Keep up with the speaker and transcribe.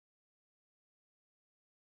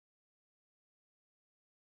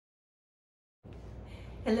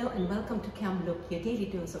Hello and welcome to Come Look, your daily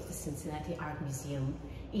dose of the Cincinnati Art Museum.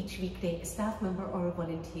 Each weekday, a staff member or a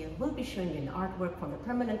volunteer will be showing you an artwork from the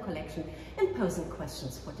permanent collection and posing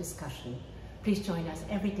questions for discussion. Please join us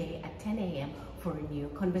every day at 10 a.m. for a new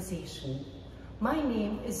conversation. My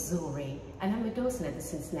name is Zohreh and I'm a docent at the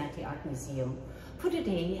Cincinnati Art Museum. For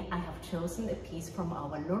today, I have chosen a piece from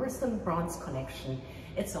our Luristan bronze collection.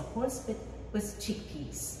 It's a horse bit with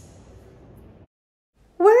chickpeas.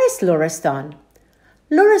 Where is Luristan?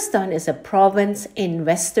 Luristan is a province in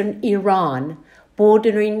western Iran,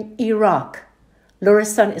 bordering Iraq.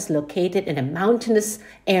 Luristan is located in a mountainous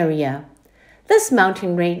area. This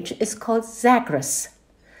mountain range is called Zagros.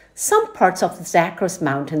 Some parts of the Zagros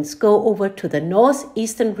Mountains go over to the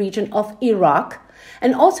northeastern region of Iraq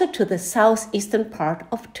and also to the southeastern part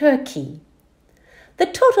of Turkey. The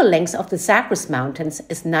total length of the Zagros Mountains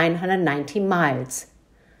is 990 miles.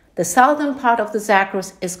 The southern part of the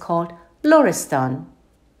Zagros is called Luristan.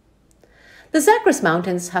 The Zagros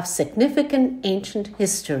Mountains have significant ancient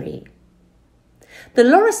history. The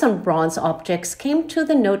Luristan bronze objects came to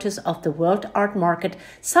the notice of the world art market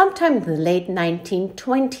sometime in the late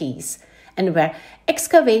 1920s and were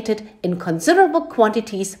excavated in considerable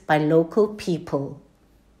quantities by local people.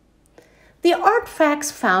 The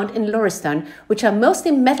artifacts found in Luristan, which are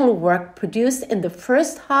mostly metalwork produced in the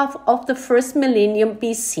first half of the first millennium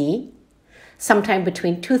BC, sometime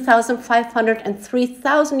between 2,500 and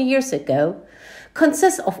 3,000 years ago,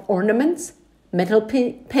 consists of ornaments, metal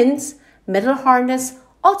pins, metal harness,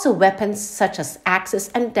 also weapons such as axes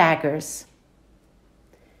and daggers.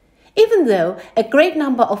 Even though a great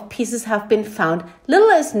number of pieces have been found,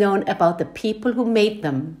 little is known about the people who made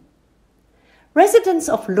them. Residents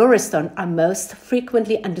of Luristan are most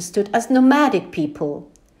frequently understood as nomadic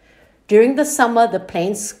people. During the summer, the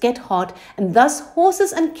plains get hot, and thus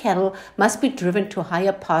horses and cattle must be driven to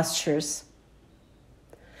higher pastures.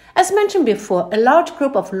 As mentioned before, a large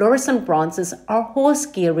group of Luristan bronzes are horse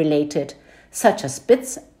gear related, such as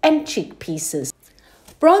bits and cheek pieces.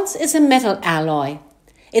 Bronze is a metal alloy.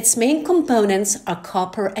 Its main components are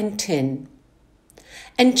copper and tin.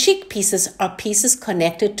 And cheek pieces are pieces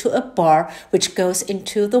connected to a bar which goes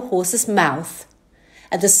into the horse's mouth.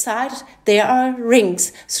 At the side, there are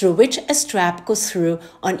rings through which a strap goes through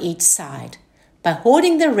on each side. By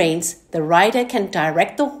holding the reins, the rider can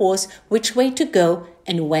direct the horse which way to go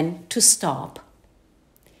and when to stop.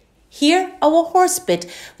 Here, our horse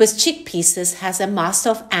bit with cheek pieces has a master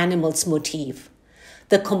of animals motif.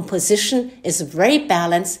 The composition is very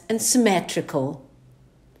balanced and symmetrical.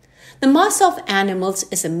 The master of animals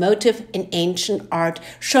is a motif in ancient art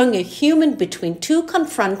showing a human between two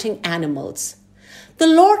confronting animals. The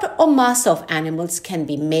lord or master of animals can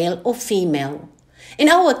be male or female. In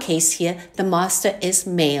our case here, the master is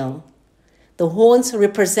male. The horns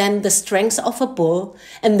represent the strength of a bull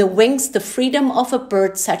and the wings the freedom of a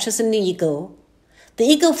bird such as an eagle. The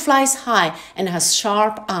eagle flies high and has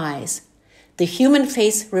sharp eyes. The human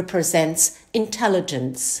face represents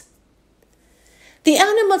intelligence. The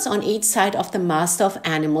animals on each side of the master of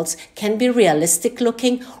animals can be realistic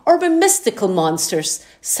looking or be mystical monsters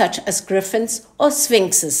such as griffins or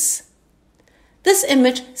sphinxes. This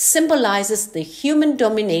image symbolizes the human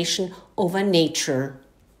domination over nature.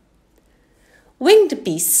 Winged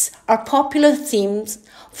beasts are popular themes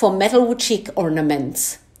for metal cheek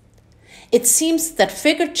ornaments. It seems that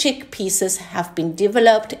figured cheek pieces have been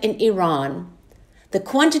developed in Iran. The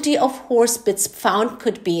quantity of horse bits found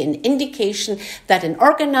could be an indication that an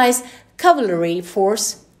organized cavalry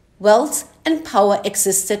force, wealth, and power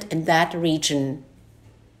existed in that region.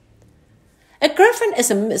 A griffin is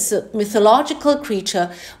a mythological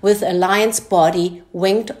creature with a lion's body,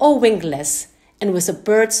 winged or wingless, and with a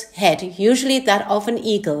bird's head, usually that of an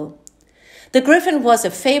eagle. The griffin was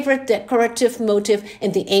a favorite decorative motif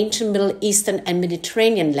in the ancient Middle Eastern and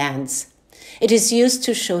Mediterranean lands. It is used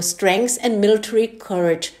to show strength and military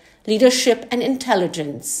courage, leadership and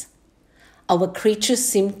intelligence. Our creatures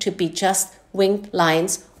seem to be just winged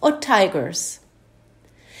lions or tigers.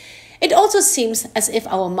 It also seems as if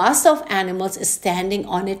our master of animals is standing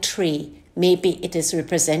on a tree. Maybe it is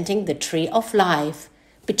representing the tree of life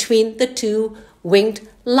between the two winged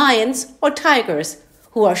lions or tigers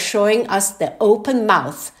who are showing us their open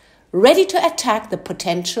mouth, ready to attack the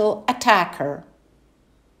potential attacker.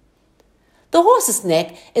 The horse's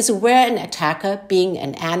neck is where an attacker, being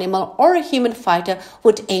an animal or a human fighter,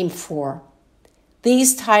 would aim for.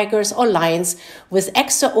 These tigers or lions with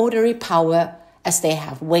extraordinary power, as they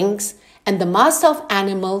have wings, and the master of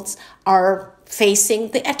animals are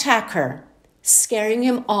facing the attacker, scaring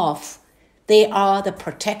him off. They are the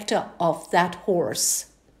protector of that horse.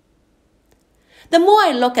 The more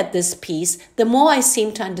I look at this piece, the more I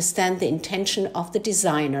seem to understand the intention of the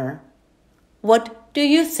designer. What do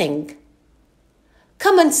you think?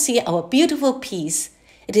 Come and see our beautiful piece.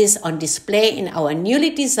 It is on display in our newly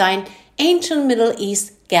designed Ancient Middle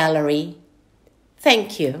East Gallery.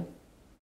 Thank you.